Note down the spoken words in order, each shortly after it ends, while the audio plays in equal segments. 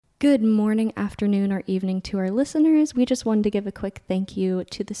Good morning, afternoon, or evening to our listeners. We just wanted to give a quick thank you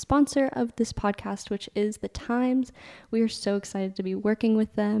to the sponsor of this podcast, which is The Times. We are so excited to be working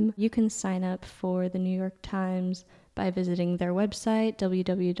with them. You can sign up for the New York Times by visiting their website,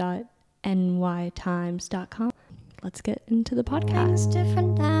 www.nytimes.com. Let's get into the podcast. It's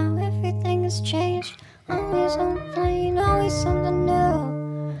different now, everything has changed. Always on the plane, always something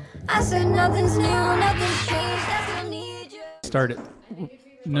new. I said nothing's new, nothing's changed, I still need you. Start it.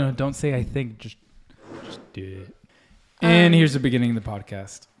 No, don't say I think. Just do it. And here's the beginning of the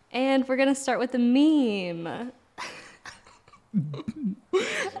podcast. And we're going to start with the meme.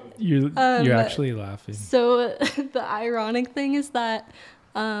 You're actually laughing. So the ironic thing is that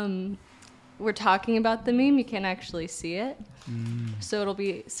we're talking about the meme. You can't actually see it. So it'll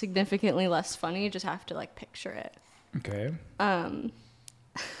be significantly less funny. You just have to picture it. Okay. Why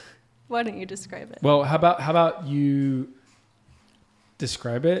don't you describe it? Well, how about you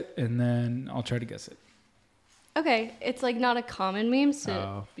describe it and then I'll try to guess it. Okay, it's not a common meme,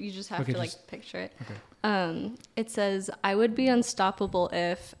 so you just have to picture it. Okay. It says, "I would be unstoppable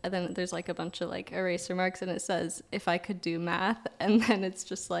if," and then there's a bunch of eraser marks, and it says, "If I could do math," and then it's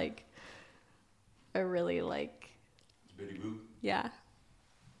just a really Bitty boo. yeah.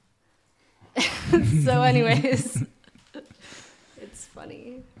 So, anyways, it's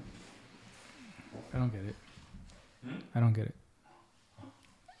funny. I don't get it. I don't get it.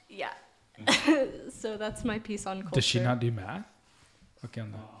 Yeah. So that's my piece on culture. Does she not do math? Okay,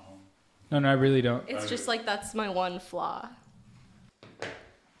 on that. No, I really don't. It's just that's my one flaw.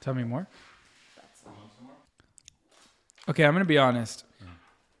 Tell me more. That's all. Okay, I'm going to be honest.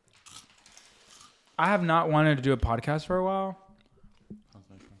 I have not wanted to do a podcast for a while. Sounds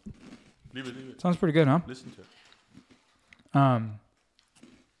nice. Leave it. Sounds pretty good, huh? Listen to it.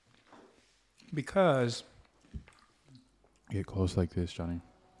 Because Get close like this, Johnny.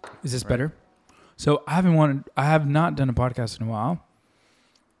 is this Right. better? So I have not done a podcast in a while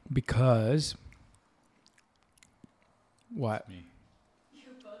because what? Me. You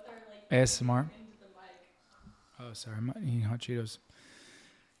both are ASMR. into the mic. Oh, sorry, I'm eating hot Cheetos.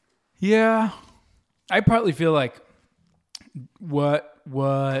 Yeah, I partly feel what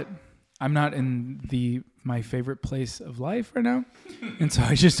I'm not in my favorite place of life right now, and so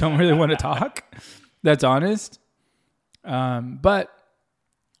I just don't really want to talk. That's honest. But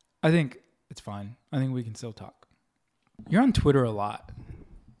I think it's fine. I think we can still talk. You're on Twitter a lot.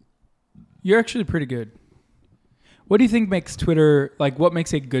 You're actually pretty good. What do you think makes Twitter, what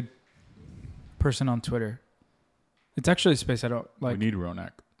makes a good person on Twitter? It's actually a space I don't like. We need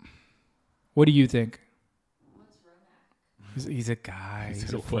Ronak. What do you think? What's Ronak? He's a guy. He He's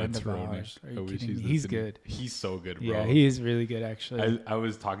said, a friend "What's of Ronak?" ours. Are I you wish kidding me? he's He's listening. good. He's so good, bro. Yeah, he is really good, actually. I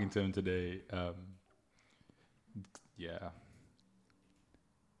was talking to him today. Yeah.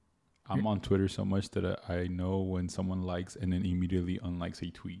 I'm on Twitter so much that I know when someone likes and then immediately unlikes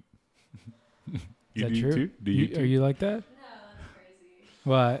a tweet. Is You that do true? too? Do you? Are you like that? No, that's crazy.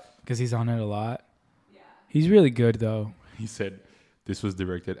 What? Because he's on it a lot. Yeah. He's really good, though. He said this was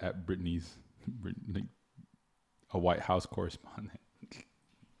directed at Britney's, a White House correspondent.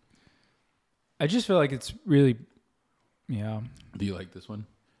 I just feel like it's really, yeah. Do you like this one?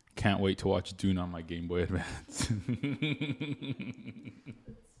 Can't wait to watch Dune on my Game Boy Advance.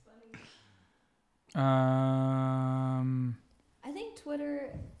 I think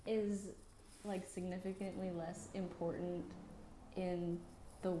Twitter is significantly less important in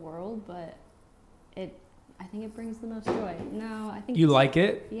the world, but I think it brings the most joy. No, I think You like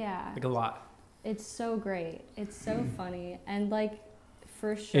it? yeah. A lot. It's so great. It's so funny. And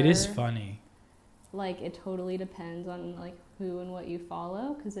for sure It is funny. it totally depends on who and what you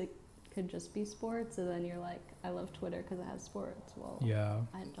follow, because it could just be sports, and then you're I love Twitter because it has sports. Well, Yeah.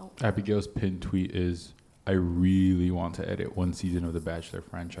 I don't. Abigail's pinned tweet is, I really want to edit one season of the Bachelor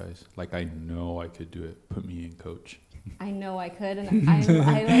franchise. I know I could do it. Put me in, coach. I know I could, and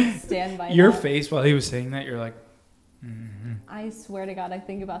I stand by Your that. face while he was saying that, you're like, I swear to God, I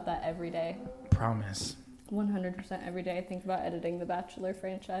think about that every day. promise. 100% every day I think about editing the Bachelor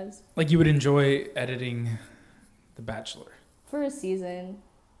franchise. You would enjoy editing The Bachelor. For a season,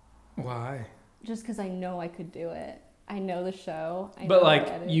 Why? just because I know I could do it. I know the show. I But know how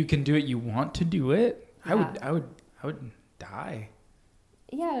to edit. you can do it. You want to do it. Yeah. I would die.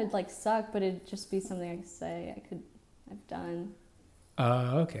 Yeah, it would suck, but it'd just be something I could say I've done.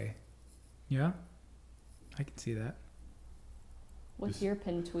 Okay. Yeah. I can see that. What's This- your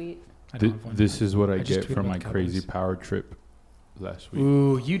pin tweet? I don't have one. This is what I just get tweeted from about my the crazy Cowboys. power trip last week.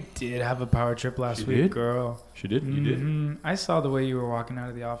 Ooh, you did have a power trip last She week, did? girl. She did? You did? Mhm. I saw the way you were walking out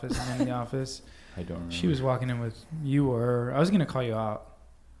of the office and in the office. I don't remember. She was walking in with you, or I was gonna call you out.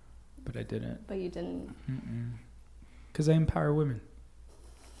 but I didn't. But you didn't. Because I empower women.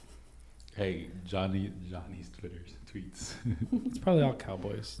 Hey, Johnny's Twitter tweets. It's probably all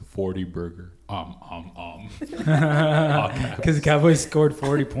Cowboys. 40 burger. Because the Cowboys scored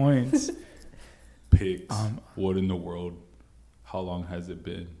 40 points. Picks. What in the world? How long has it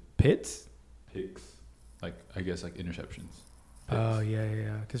been? Pitts? Picks. Like, I guess, like interceptions. Oh,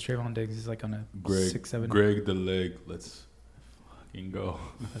 yeah. Because Trayvon Diggs is like on a 6-7. Greg the leg. Let's fucking go.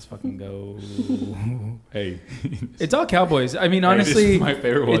 Let's fucking go. Hey. It's all Cowboys. I mean, honestly, this is my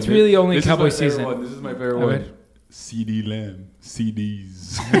favorite one. It's really only Cowboy season. This is my favorite one. CD Lamb.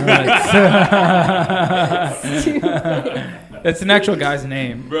 CDs. That's an actual guy's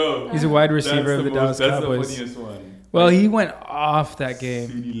name. Bro. He's a wide receiver of the Dallas Cowboys. That's the funniest one. Well, he went off that game.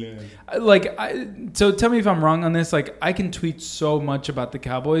 CD Lamb. So tell me if I'm wrong on this. Like, I can tweet so much about the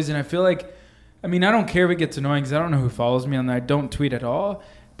Cowboys, and I feel like, I mean, I don't care if it gets annoying because I don't know who follows me on there. I don't tweet at all.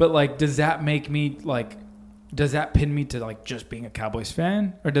 But, like, does that make me, like, does that pin me to, like, just being a Cowboys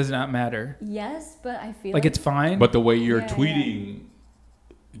fan? Or does it not matter? Yes, but I feel like it's fine. But the way you're tweeting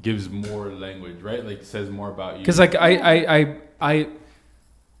gives more language, right? Like, says more about you. Because, like,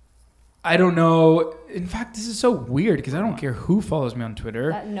 I don't know. In fact, this is so weird because I don't care who follows me on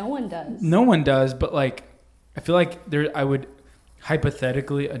Twitter. That no one does. No one does, but like, I feel like I would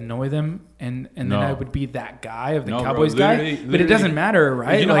hypothetically annoy them, and then I would be that guy of the Cowboys guy. But it doesn't matter,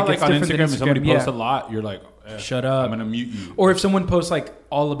 right? You know, like how, it's on different Instagram, if somebody posts a lot, you're like, shut up. I'm gonna mute you. Or if someone posts like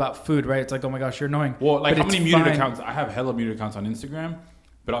all about food, right? It's like, oh my gosh, you're annoying. Well, like but how many muted accounts? I have hella muted accounts on Instagram,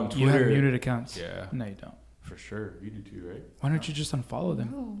 but on Twitter, you have muted accounts. Yeah, no, you don't. For sure, you do too, right? Why don't you just unfollow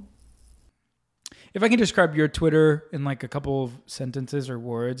them? No. If I can describe your Twitter in like a couple of sentences or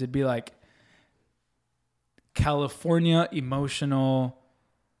words, it'd be like California emotional,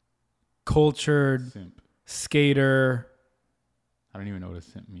 cultured, simp. Skater. I don't even know what a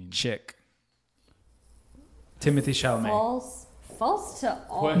simp means. Chick. Timothy Chalamet. False to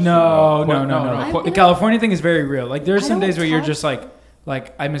all. No. The California thing is very real. Like there's some days where you're just like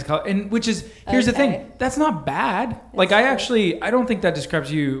I miss California, and which is here's the thing. That's not bad. Like I don't think that describes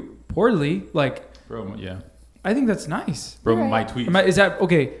you poorly. Like. Bro, yeah. I think that's nice. Bro, my tweet. Is that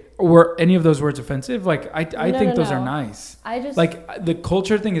okay? Were any of those words offensive? Like, I think those are nice. I just like the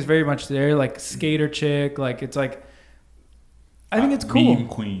culture thing is very much there. Like skater chick. Like it's like. I think it's cool. Meme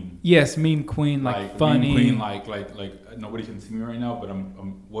queen. Yes, meme queen. Like funny. Meme queen. Like nobody can see me right now, but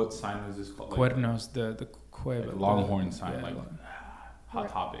I'm. What sign is this called? Cuernos. The cueva. Like Longhorn sign. Yeah, like Hot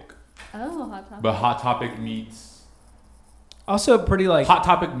Topic. Oh, Hot Topic. But Hot Topic meets. Also, pretty like Hot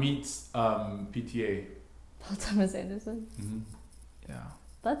Topic meets PTA. Paul Thomas Anderson. Mm-hmm. Yeah.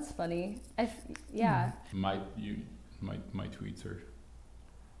 That's funny. Yeah. My tweets are.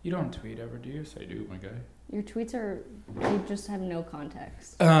 You don't tweet ever, do you? Yes, I do, my guy. Your tweets they just have no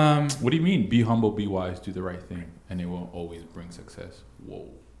context. What do you mean? Be humble, be wise, do the right thing, and it will always bring success. Whoa.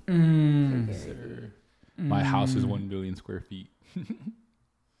 Consider. My house is 1 billion square feet.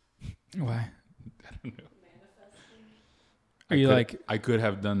 Why? I don't know. Are you like I could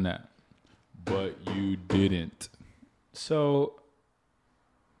have done that, but you didn't. So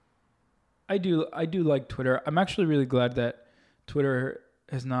I do like Twitter. I'm actually really glad that Twitter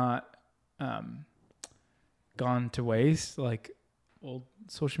has not gone to waste like old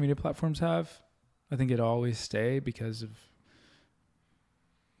social media platforms have. I think it'll always stay because of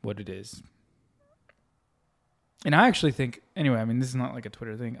what it is. And I actually think, anyway, I mean, this is not like a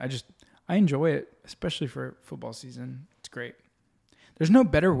Twitter thing. I enjoy it, especially for football season. It's great. There's no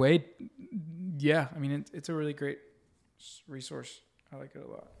better way. Yeah, I mean, it's a really great resource. I like it a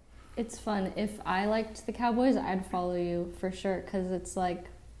lot. It's fun. If I liked the Cowboys, I'd follow you for sure because it's like.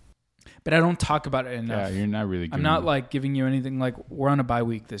 But I don't talk about it enough. Yeah, you're not really. I'm not like giving you anything. Like we're on a bye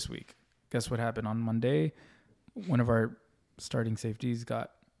week this week. Guess what happened on Monday? One of our starting safeties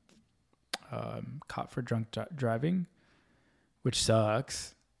got caught for drunk driving, which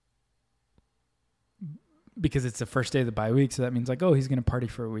sucks because it's the first day of the bye week. So that means like, oh, he's gonna party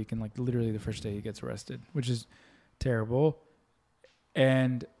for a week, and like literally the first day he gets arrested, which is terrible.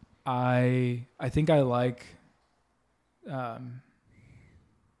 And I think I like.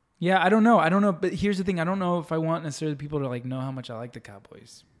 Yeah, I don't know. But here's the thing. I don't know if I want necessarily people to like know how much I like the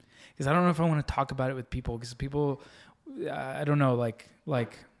Cowboys. Because I don't know if I want to talk about it with people. Because people, I don't know, like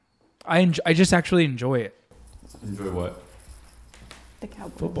I just actually enjoy it. Enjoy what? The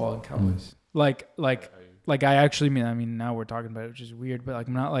Cowboys. Football and Cowboys. Like I actually mean, now we're talking about it, which is weird. But like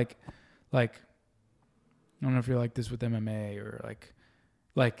I'm not like, I don't know if you're like this with MMA or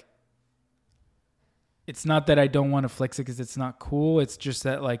like. It's not that I don't want to flex it because it's not cool. It's just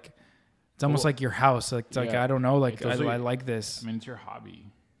that like it's almost like your house. Like it's like I don't know. Like I like this. I mean, it's your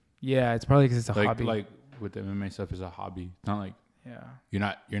hobby. Yeah, it's probably because it's a hobby. Like with the MMA stuff, is a hobby. Not like yeah,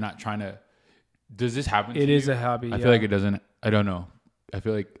 you're not trying to. Does this happen? it is a hobby. I feel like it doesn't. I don't know. I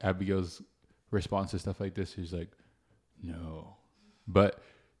feel like Abigail's response to stuff like this is like, no. But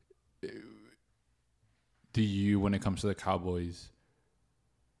do you, when it comes to the Cowboys,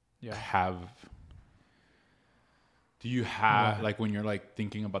 do you have like when you're like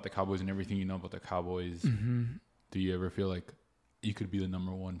thinking about the Cowboys and everything you know about the Cowboys, do you ever feel like you could be the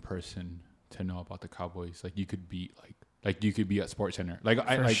number one person to know about the Cowboys? Like you could be like you could be at SportsCenter.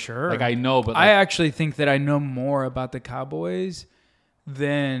 Sure. Like I know, but like, I actually think that I know more about the Cowboys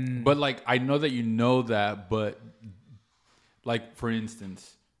than. But like I know that you know that, but like for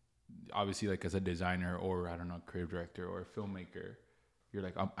instance, obviously like as a designer or I don't know, creative director or a filmmaker, you're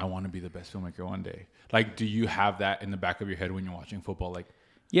like I want to be the best filmmaker one day. Like, do you have that in the back of your head when you're watching football? Like,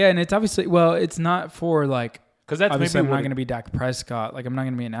 yeah, and it's obviously it's not for like because that's obviously maybe I'm not going to be Dak Prescott. Like I'm not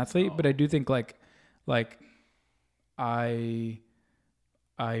going to be an athlete, No. but I do think like I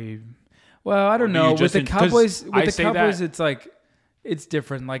well, I don't know. With the Cowboys, it's like it's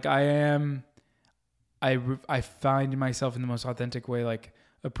different. Like I find myself in the most authentic way, like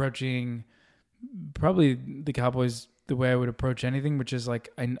approaching probably the Cowboys the way I would approach anything, which is like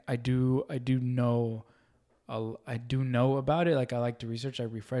I do know about it. Like I like to research, I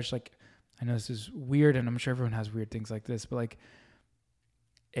refresh. Like I know this is weird, and I'm sure everyone has weird things like this, but like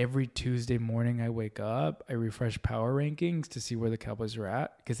every Tuesday morning I wake up, I refresh power rankings to see where the Cowboys are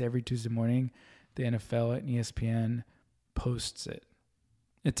at, because every Tuesday morning the NFL and ESPN posts it.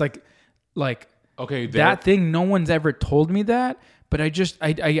 It's like okay, that thing, no one's ever told me that, but I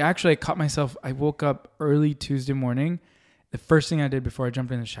actually caught myself. I woke up early Tuesday morning. The first thing I did before I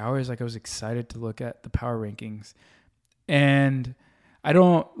jumped in the shower is like I was excited to look at the power rankings, and I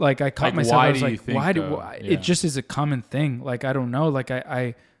don't like. I caught myself. Why I was do you like, think, why? yeah. It just is a common thing. Like I don't know. Like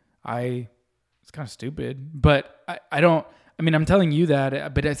I it's kind of stupid, but I don't. I mean, I'm telling you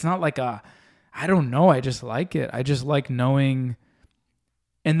that, but it's not like I don't know. I just like it. I just like knowing,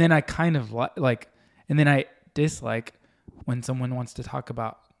 and then I kind of and then I dislike when someone wants to talk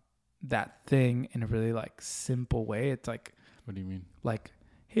about that thing in a really like simple way. It's like, what do you mean? Like,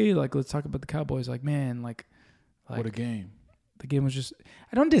 hey, like let's talk about the Cowboys. Like, man, like what a game. The game was just,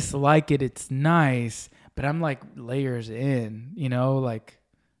 I don't dislike it. It's nice, but I'm like layers in, like,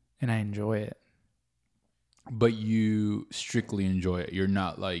 and I enjoy it. But you strictly enjoy it. You're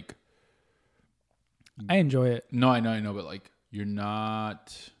not like. I enjoy it. No, I know, but like you're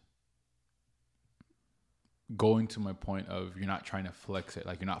not going to my point of you're not trying to flex it.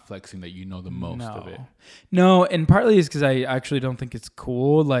 Like you're not flexing that you know the most of it. No, and partly is because I actually don't think it's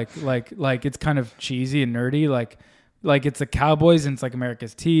cool. Like it's kind of cheesy and nerdy. Like it's the Cowboys and it's like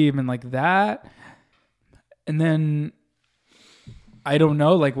America's team and like that. And then I don't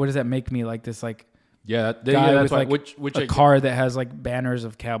know, like what does that make me? Like this like that's with why, like which a car that has like banners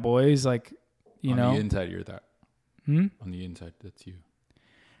of Cowboys, like on the inside you're that. On the inside, that's you.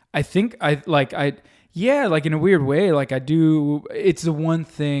 I think yeah, like in a weird way, like I do. It's the one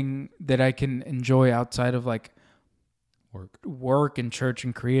thing that I can enjoy outside of like work and church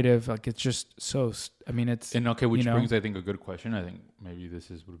and creative. Like it's just so. I mean, it's and okay, which brings I think a good question. I think maybe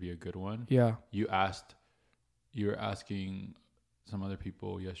would be a good one. Yeah, you were asking some other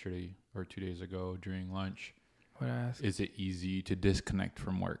people yesterday or 2 days ago during lunch. What I asked? Is it easy to disconnect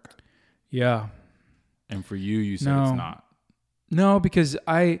from work? Yeah, and for you said it's not. No, because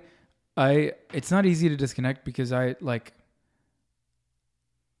it's not easy to disconnect because I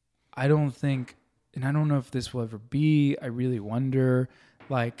don't think, and I don't know if this will ever be, I really wonder,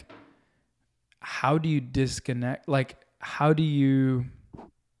 like, how do you disconnect? Like, how do you,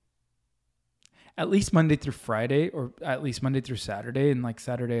 at least Monday through Friday, or at least Monday through Saturday, and like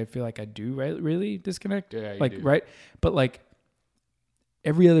Saturday, I feel like I do really disconnect. Yeah, like, do. right? But like,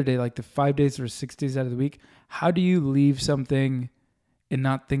 every other day, like the 5 days or 6 days out of the week, how do you leave something and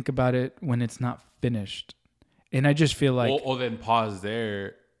not think about it when it's not finished? And I just feel like... Well, then pause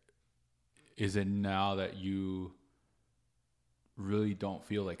there. Is it now that you really don't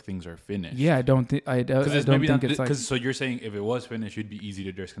feel like things are finished? Yeah, I don't think... I don't think it's like... So you're saying if it was finished, it'd be easy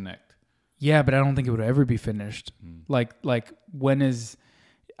to disconnect. Yeah, but I don't think it would ever be finished. Like when is...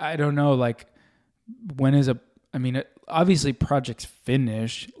 I don't know, like when is a... I mean, obviously projects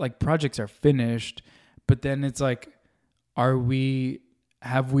finish. Like projects are finished, but then it's like,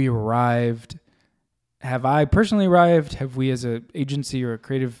 have we arrived? Have I personally arrived? Have we as an agency or a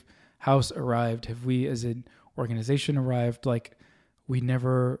creative house arrived? Have we as an organization arrived? Like we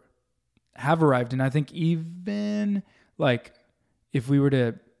never have arrived. And I think even like if we were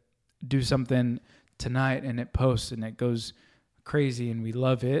to do something tonight and it posts and it goes crazy and we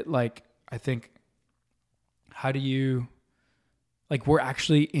love it. Like, I think, how do you, like, we're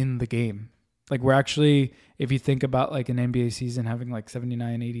actually in the game. Like, we're actually, if you think about like an NBA season having like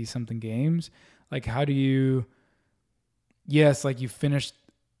 79, 80 something games, like, how do you, yes, like you finished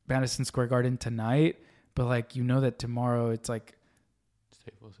Madison Square Garden tonight, but like, you know that tomorrow it's like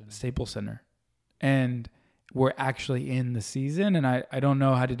Staples Center. And we're actually in the season. And I don't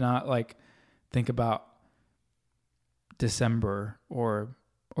know how to not like think about December or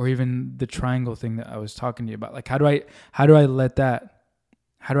even the triangle thing that I was talking to you about. Like, how do I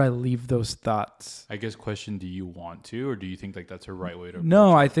leave those thoughts? I guess question, do you want to, or do you think like that's a right way to?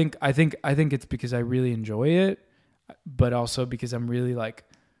 No, I think it's because I really enjoy it, but also because I'm really like,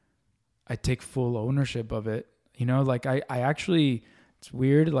 I take full ownership of it. You know, like I actually, it's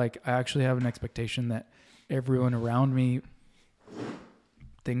weird. Like, I actually have an expectation that everyone around me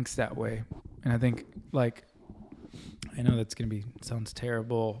thinks that way. And I think, like, I know that's sounds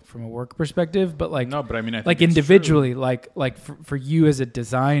terrible from a work perspective, but like, no, but I mean, I think like individually, like for you as a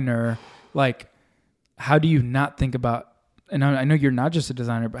designer, like, how do you not think about, and I know you're not just a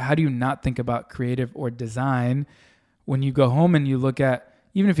designer, but how do you not think about creative or design when you go home and you look at,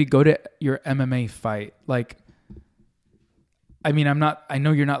 even if you go to your MMA fight, like, I mean, I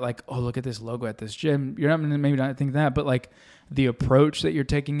know you're not like, oh, look at this logo at this gym. You're not maybe not thinking that, but like the approach that you're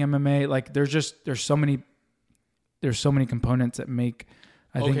taking MMA, like there's so many components that make,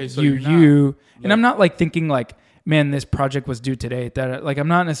 I think, so you, and I'm not like thinking like, man, this project was due today. That, like, I'm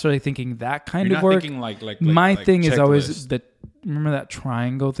not necessarily thinking that kind of work. Thinking like my thing checklist. is always remember that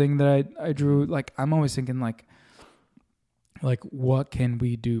triangle thing that I drew? Like, I'm always thinking like what can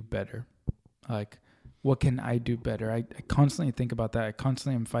we do better? Like, what can I do better? I constantly think about that. I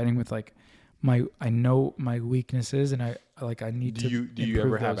constantly am fighting with like I know my weaknesses, and I need to. Do you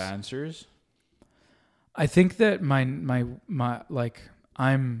ever have answers? I think that my like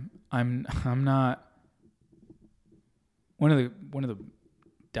I'm not, one of the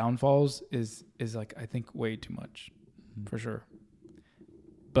downfalls is like, I think way too much, for sure.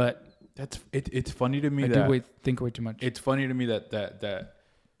 But it's funny to me think way too much. It's funny to me that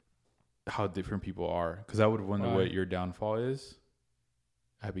how different people are, because I would wonder what your downfall is,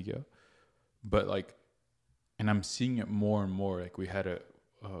 Abigail. But like, and I'm seeing it more and more. Like, we had a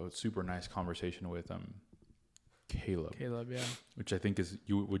super nice conversation with Caleb, yeah. which I think is,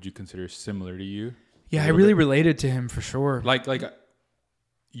 would you consider similar to you? Yeah, I really related to him for sure. Like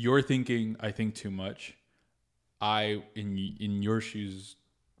you're thinking, I think too much. I in your shoes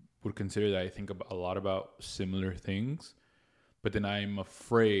would consider that I think a lot about similar things, but then I'm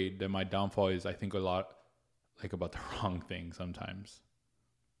afraid that my downfall is I think a lot like about the wrong thing sometimes.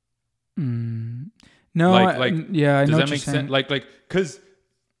 No, yeah, I know does what that make sense? Like, because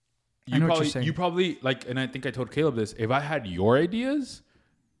you probably like, and I think I told Caleb this. If I had your ideas,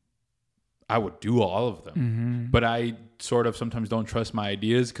 I would do all of them. Mm-hmm. But I sort of sometimes don't trust my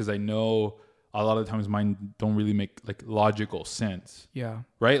ideas because I know a lot of times mine don't really make like logical sense. Yeah.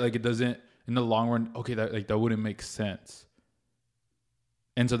 Right? Like, it doesn't in the long run. Okay, that wouldn't make sense.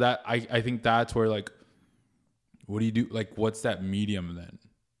 And so that I think that's where, like, what do you do? Like, what's that medium then?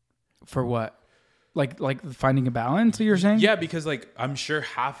 For what? Like finding a balance, you're saying? Yeah, because like I'm sure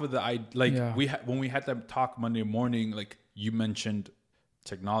half of the Yeah. when we had that talk Monday morning, like you mentioned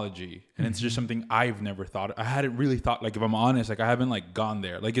technology, and it's just something I've never thought. I hadn't really thought, like, if I'm honest, like I haven't like gone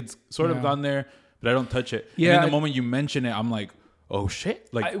there. Like, it's sort of gone there, but I don't touch it. Yeah. And then the moment you mention it, I'm like, oh shit.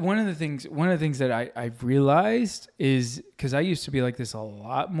 Like, one of the things that I've realized is, because I used to be like this a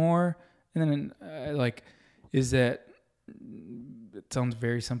lot more, and then is that it sounds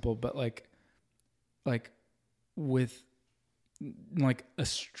very simple, but like with like a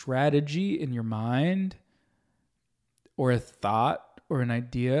strategy in your mind or a thought or an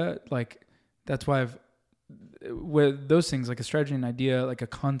idea, like that's why with those things, like a strategy, an idea, like a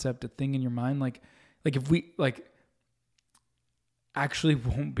concept, a thing in your mind, like if we like actually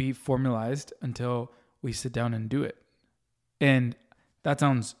won't be formalized until we sit down and do it. And that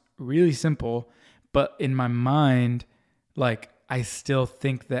sounds really simple, but in my mind, like, I still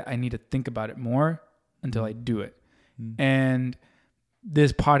think that I need to think about it more until I do it. And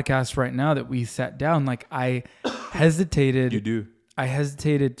this podcast right now that we sat down, like, I hesitated. you do. I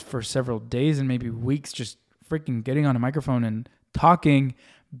hesitated for several days and maybe weeks just freaking getting on a microphone and talking,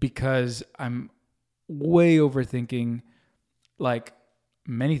 because I'm way overthinking like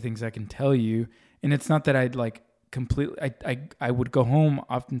many things I can tell you. And it's not that I'd like completely, I would go home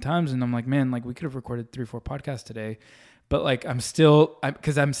oftentimes and I'm like, man, like we could have recorded 3-4 podcasts today, but like I'm still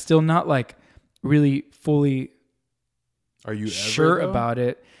not like really fully Are you sure ever, about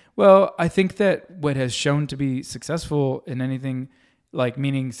it. Well, I think that what has shown to be successful in anything, like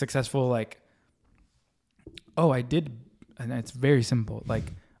meaning successful, like, oh, I did, and it's very simple.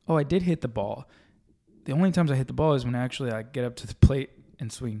 Like, oh, I did hit the ball. The only times I hit the ball is when I actually like get up to the plate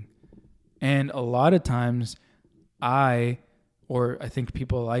and swing. And a lot of times I think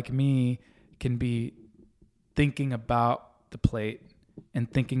people like me can be thinking about the plate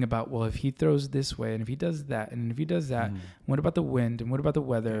and thinking about, well, if he throws this way and if he does that and if he does that, what about the wind and what about the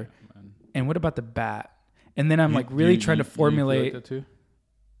weather and what about the bat? And then I'm really trying to formulate. You feel like that too?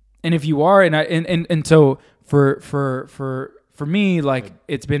 And if you are, and so for me, like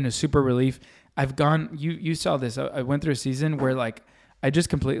it's been a super relief. I've gone, you saw this. I went through a season where like I just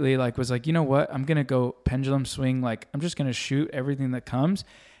completely like was like, you know what? I'm going to go pendulum swing. Like I'm just going to shoot everything that comes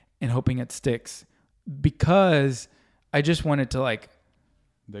and hoping it sticks, because I just wanted to like,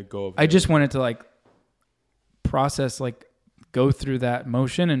 just wanted to like process, like go through that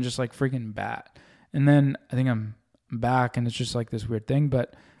motion and just like freaking bat. And then I think I'm back and it's just like this weird thing,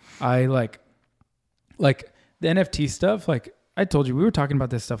 but I like the NFT stuff. Like I told you, we were talking about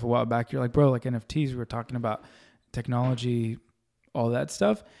this stuff a while back. You're like, bro, like NFTs, we were talking about technology, all that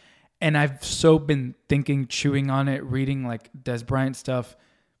stuff. And I've so been thinking, chewing on it, reading like Des Bryant stuff.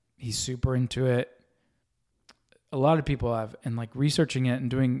 He's super into it. A lot of people have, and like researching it and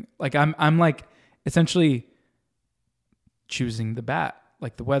doing like, I'm like essentially choosing the bat,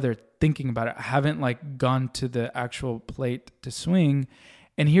 like the weather, thinking about it. I haven't like gone to the actual plate to swing.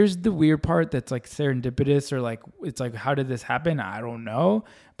 And here's the weird part that's like serendipitous, or like, it's like, how did this happen? I don't know.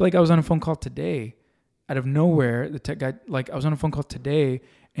 But like I was on a phone call today out of nowhere. The tech guy, like I was on a phone call today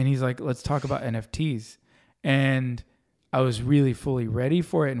and he's like, let's talk about NFTs. And I was really fully ready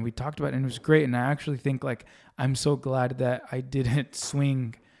for it. And we talked about it and it was great. And I actually think like, I'm so glad that I didn't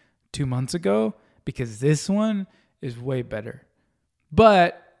swing 2 months ago, because this one is way better.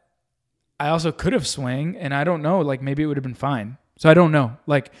 But I also could have swung, and I don't know, like maybe it would have been fine. So I don't know.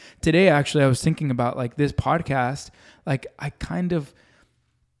 Like today, actually, I was thinking about like this podcast. Like I'd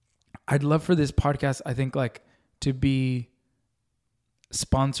love for this podcast, I think, like to be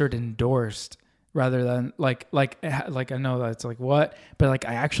sponsored, endorsed, rather than like I know that's like what, but like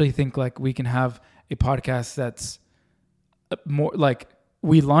I actually think like we can have a podcast that's more like,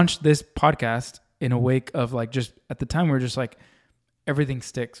 we launched this podcast in a wake of like, just at the time we were just like, everything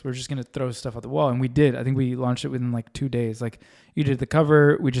sticks. We're just going to throw stuff at the wall. And we did. I think we launched it within like 2 days. Like you did the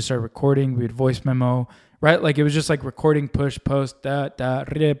cover. We just started recording. We had voice memo, right? Like it was just like recording, push, post,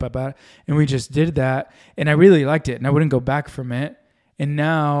 and we just did that. And I really liked it and I wouldn't go back from it. And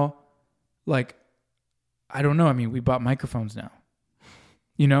now like, I don't know. I mean, we bought microphones now,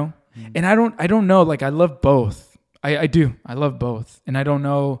 you know, and I don't know. Like I love both. I do. I love both. And I don't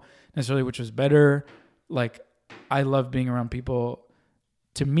know necessarily which was better. Like I love being around people.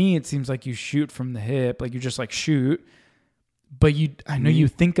 To me, it seems like you shoot from the hip, like you just like shoot, but I know you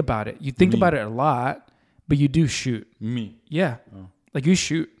think about it. You think about it a lot, but you do shoot. Me. Yeah. Oh. Like you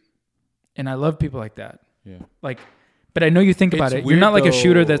shoot. And I love people like that. Yeah. Like, but I know you think about it. You're not like a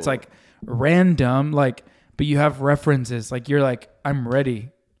shooter that's like random, like, but you have references. Like you're like, I'm ready.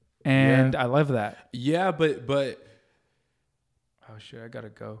 And I love that. Yeah, but oh shit, I gotta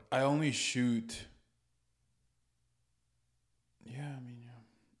go. I only shoot. Yeah, I mean,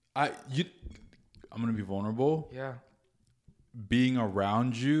 I'm gonna be vulnerable. Yeah. Being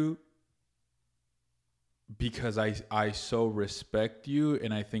around you, because I so respect you,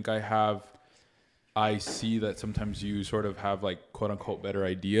 and I think I see that sometimes you sort of have like quote unquote better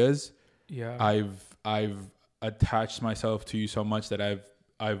ideas. Yeah. I've attached myself to you so much that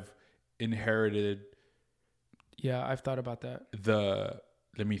I've inherited. Yeah, I've thought about that.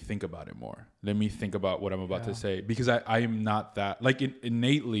 Let me think about it more. Let me think about what I'm about to say, because I am not that. Like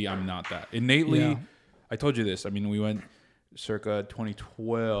innately, I'm not that. Innately, I told you this. I mean, we went circa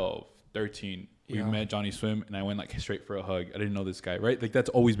 2012, 13. We met Johnny Swim, and I went like straight for a hug. I didn't know this guy, right? Like that's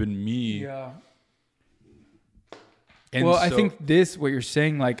always been me. Yeah. And well, I think what you're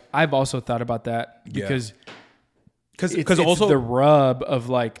saying, like I've also thought about that, because it's also the rub of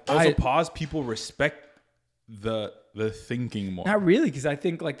like people respect the thinking more. Not really, because I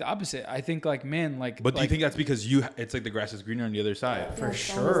think like the opposite. I think like, man, like. But do you think that's because it's like the grass is greener on the other side? For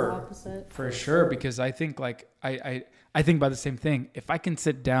sure. For sure, because I think like I think about the same thing. If I can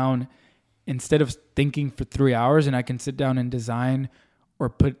sit down instead of thinking for 3 hours, and I can sit down and design or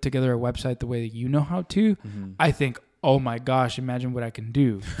put together a website the way that you know how to, I think, oh my gosh, imagine what I can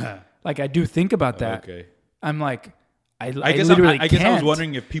do. Like I do think about that. Okay. I'm like, I guess I was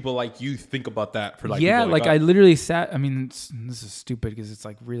wondering if people like you think about that for like. Yeah, like I literally sat. I mean, this is stupid because it's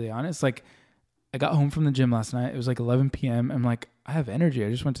like really honest. Like I got home from the gym last night. It was like 11 p.m. I'm like, I have energy. I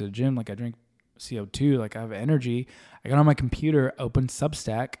just went to the gym. Like I drink CO2. Like I have energy. I got on my computer, opened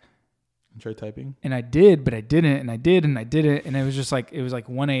Substack. Try typing. And I did, but I didn't. And I did, and I didn't. And it was just like, it was like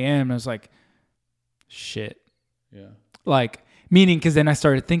 1 a.m. And I was like, shit. Yeah. Like, meaning, because then I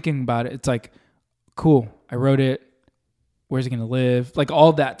started thinking about it. It's like, cool. I wrote it. Where's it going to live? Like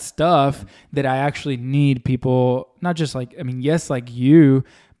all that stuff that I actually need people, not just like, I mean, yes, like you,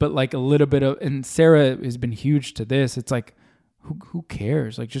 but like a little bit of, and Sarah has been huge to this. It's like, who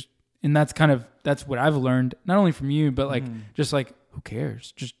cares? Like just, and that's what I've learned, not only from you, but like, just like, who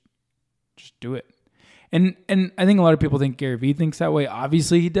cares? Just do it. And I think a lot of people think Gary Vee thinks that way.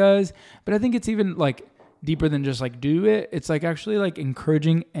 Obviously he does, but I think it's even like deeper than just like do it. It's like actually like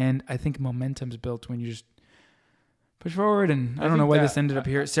encouraging. And I think momentum's built when you just push forward. And I don't know why this ended up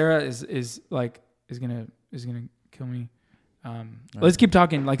here. Sarah is gonna kill me. Let's keep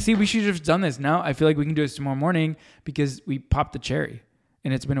talking. Like, see, we should have done this now. I feel like we can do this tomorrow morning because we popped the cherry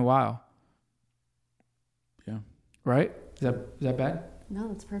and it's been a while. Yeah. Right? Is that bad? No,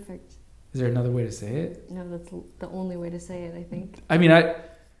 that's perfect. Is there another way to say it? No, that's the only way to say it, I think. I mean, I'm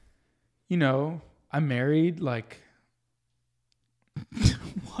married, like,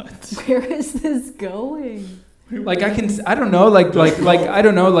 what? Where is this going? Like, I don't know, like, I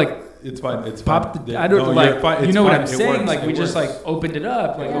don't know, like, it's fine. It's popped. fine. I don't no, like. fine. You know fine. what I'm saying? Works. Like, we just works. like opened it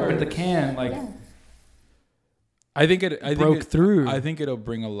up, like opened the can, like I think it broke through. I think it'll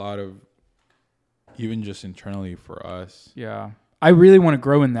bring a lot of, even just internally for us. Yeah. I really want to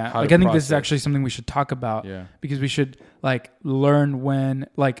grow in that. How Like, to I think this is process. actually something we should talk about. Yeah. Because we should like learn when,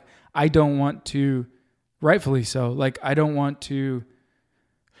 like, I don't want to, rightfully so. Like, I don't want to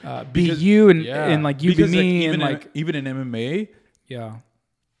be you and like you because be me like, and like even in MMA, yeah,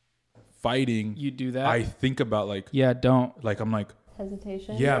 fighting, you do that. I think about like don't. like I'm like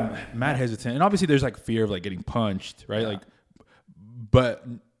Hesitation? yeah, mad hesitant, and obviously there's like fear of like getting punched, right? Yeah. Like, but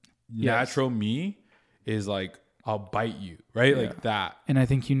Yes. natural me is like I'll bite you, right? Yeah. Like that. And I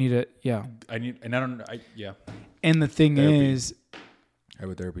think you need it. Yeah. Yeah. And the thing Therapy. is, I have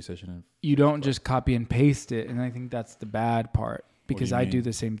a therapy session. you don't just copy and paste it. And I think that's the bad part because you I mean? do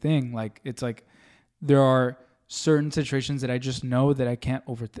the same thing. Like, it's like there are certain situations that I just know that I can't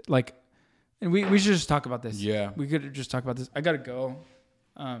overthink. Like, and we should just talk about this. Yeah. We could just talk about this. I got to go.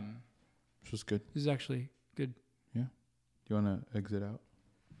 Which was good. This is actually good. Yeah. Do you want to exit out?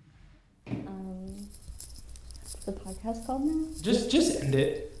 What's the podcast called now? Just end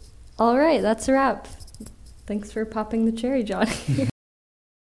it. All right, that's a wrap. Thanks for popping the cherry, Johnny.